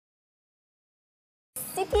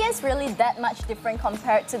CTS really that much different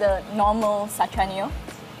compared to the normal Alfa Neo?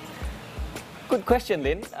 Good question,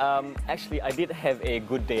 Lynn. Actually, I did have a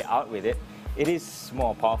good day out with it. It is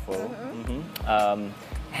more powerful.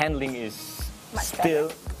 Handling is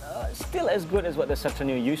still as good as what the Alfa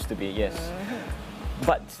Neo used to be, yes.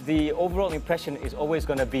 But the overall impression is always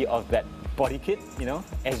going to be of that body kit, you know,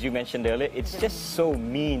 as you mentioned earlier. It's just so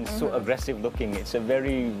mean, so aggressive looking. It's a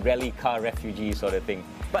very rally car refugee sort of thing.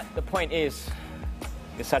 But the point is,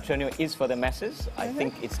 the Alfa Neo is for the masses. I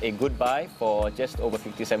think it's a good buy for just over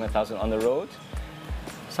 57,000 on the road.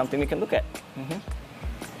 Something we can look at.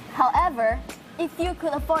 However, if you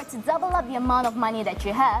could afford to double up the amount of money that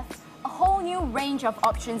you have, a whole new range of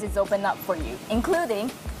options is opened up for you, including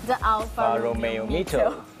the Alfa Romeo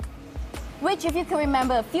Mito. Which, if you can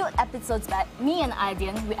remember a few episodes back, me and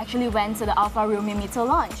Aidian, we actually went to the Alfa Romeo Mito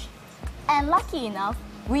launch. And lucky enough,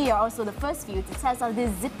 we are also the first few to test out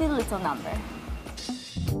this zippy little number.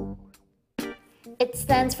 It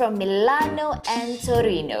stands for Milano and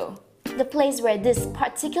Torino, the place where this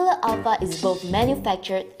particular Alfa is both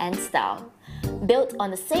manufactured and styled. Built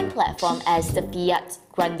on the same platform as the Fiat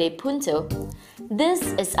Grande Punto, this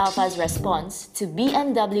is Alfa's response to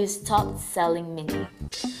BMW's top-selling Mini.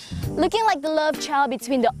 Looking like the love child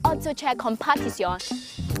between the Autocheck Competition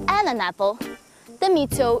and an apple, the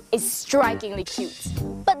Mito is strikingly cute.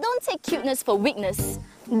 But don't take cuteness for weakness.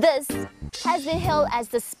 This has been hailed as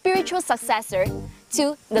the spiritual successor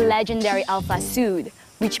to the legendary Alfa Sud,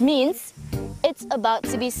 which means it's about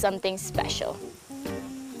to be something special.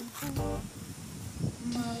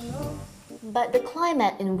 But the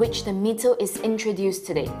climate in which the Mito is introduced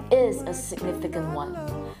today is a significant one.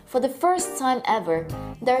 For the first time ever,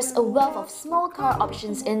 there's a wealth of small car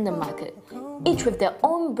options in the market, each with their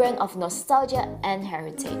own brand of nostalgia and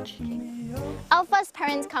heritage. Alfa's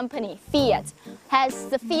parent company, Fiat, has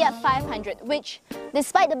the Fiat 500, which,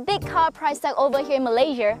 despite the big car price tag over here in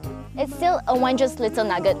Malaysia, is still a wondrous little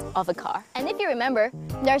nugget of a car. And if you remember,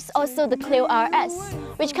 there's also the Clio RS,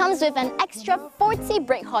 which comes with an extra 40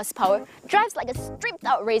 brake horsepower, drives like a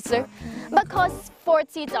stripped-out racer, but costs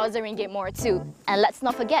 40,000 ringgit more too. And let's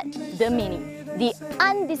not forget the Mini, the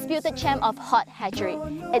undisputed champ of hot hatchery.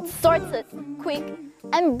 It's sorted, quick,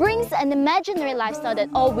 and brings an imaginary lifestyle that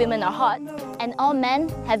all women are hot and all men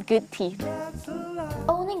have good teeth.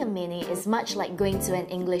 Owning a Mini is much like going to an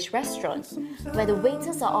English restaurant, where the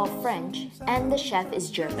waiters are all French and the chef is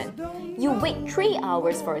German. You wait 3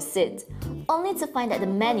 hours for a sit, only to find that the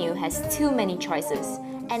menu has too many choices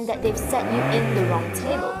and that they've set you in the wrong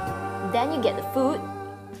table. Then you get the food,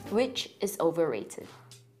 which is overrated.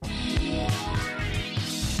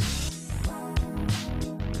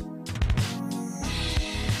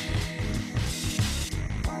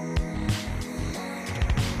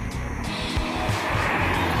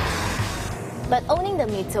 But owning the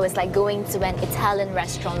Mito is like going to an Italian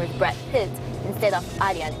restaurant with Brad Pitt instead of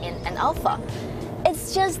Aryan in an Alfa.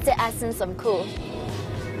 It's just the essence of cool.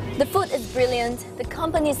 The food is brilliant, the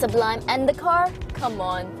company is sublime, and the car, come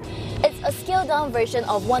on. It's a scaled-down version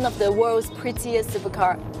of one of the world's prettiest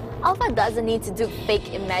supercar. Alfa doesn't need to do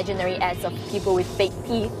fake imaginary ads of people with fake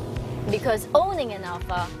teeth, because owning an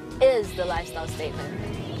Alfa is the lifestyle statement.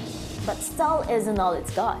 But style isn't all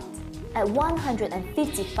it's got. At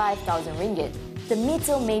 155,000 ringgit, the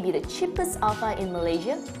Mito may be the cheapest Alfa in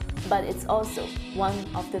Malaysia, but it's also one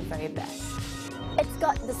of the very best. It's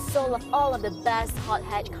got the soul of all of the best hot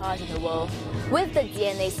hatch cars in the world. With the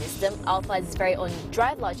DNA system, Alfa's very own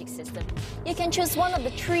drive logic system, you can choose one of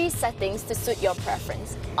the 3 settings to suit your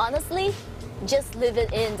preference. Honestly, just leave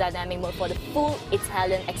it in dynamic mode for the full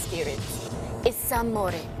Italian experience. It's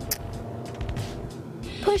amore.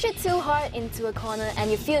 Push it too hard into a corner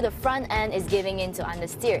and you feel the front end is giving in to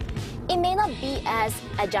understeer. It may not be as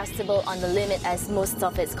adjustable on the limit as most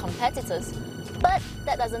of its competitors, but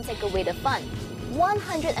that doesn't take away the fun.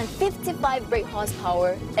 155 brake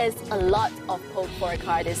horsepower is a lot of poke for a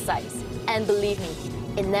car this size. And believe me,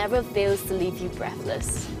 it never fails to leave you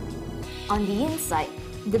breathless. On the inside,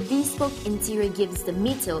 the bespoke interior gives the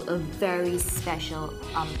Mito a very special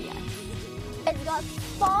ambiance. It's got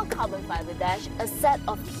 4 carbon fiber dash, a set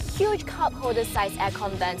of huge cup holder size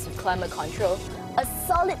aircon vents with climate control, a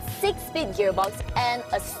solid 6-speed gearbox, and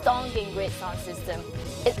a stonking great sound system.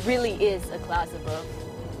 It really is a class above.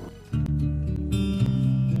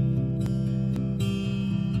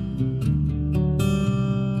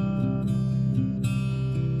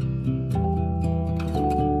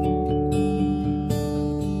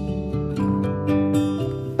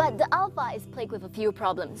 But the Alfa is plagued with a few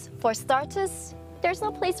problems. For starters, there's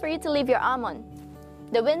no place for you to leave your arm on.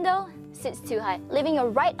 The window sits too high, leaving your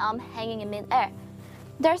right arm hanging in mid-air.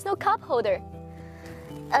 There's no cup holder.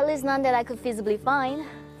 At least none that I could feasibly find.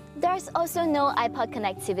 There's also no iPod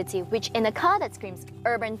connectivity, which in a car that screams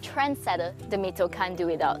urban trendsetter, the Mito can't do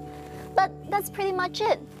without. But that's pretty much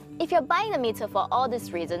it. If you're buying the Mito for all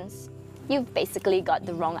these reasons, you've basically got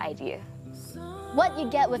the wrong idea. What you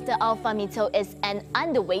get with the Alfa Mito is an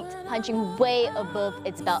underweight punching way above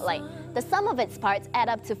its belt line. The sum of its parts add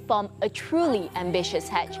up to form a truly ambitious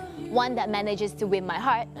hatch, one that manages to win my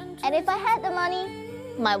heart, and if I had the money,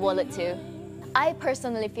 my wallet too. I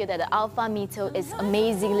personally feel that the Alfa Mito is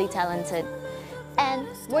amazingly talented and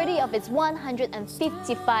worthy of its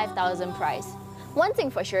 155,000 price. One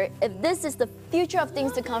thing for sure, if this is the future of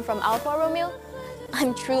things to come from Alfa Romeo,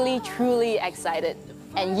 I'm truly excited.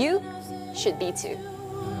 And you should be too.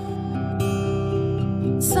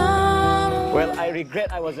 Well, I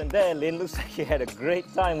regret I wasn't there, Lynn. Looks like you had a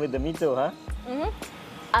great time with the Mito, huh?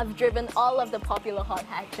 I've driven all of the popular hot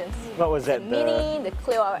hatches. What was that? The Mini, the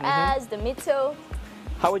Clio RS, the Mito.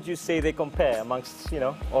 How would you say they compare amongst,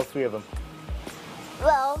 all three of them?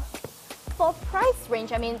 Well, for price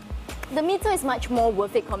range, I mean, the Mito is much more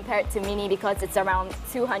worth it compared to Mini because it's around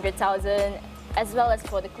 200,000, as well as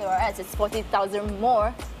for the Clio RS, it's 40,000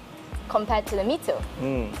 more compared to the Mito.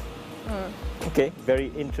 Okay,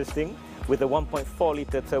 very interesting. With a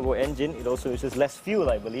 1.4-litre turbo engine, it also uses less fuel,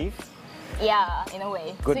 I believe. Yeah, in a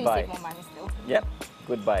way. Goodbye. So you save more money still. Yep,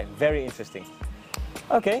 goodbye. Very interesting.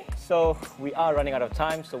 Okay, so we are running out of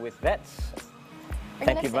time. So with that,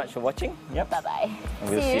 thank you very much for watching. Yep. Bye-bye. And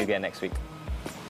we'll see you again next week.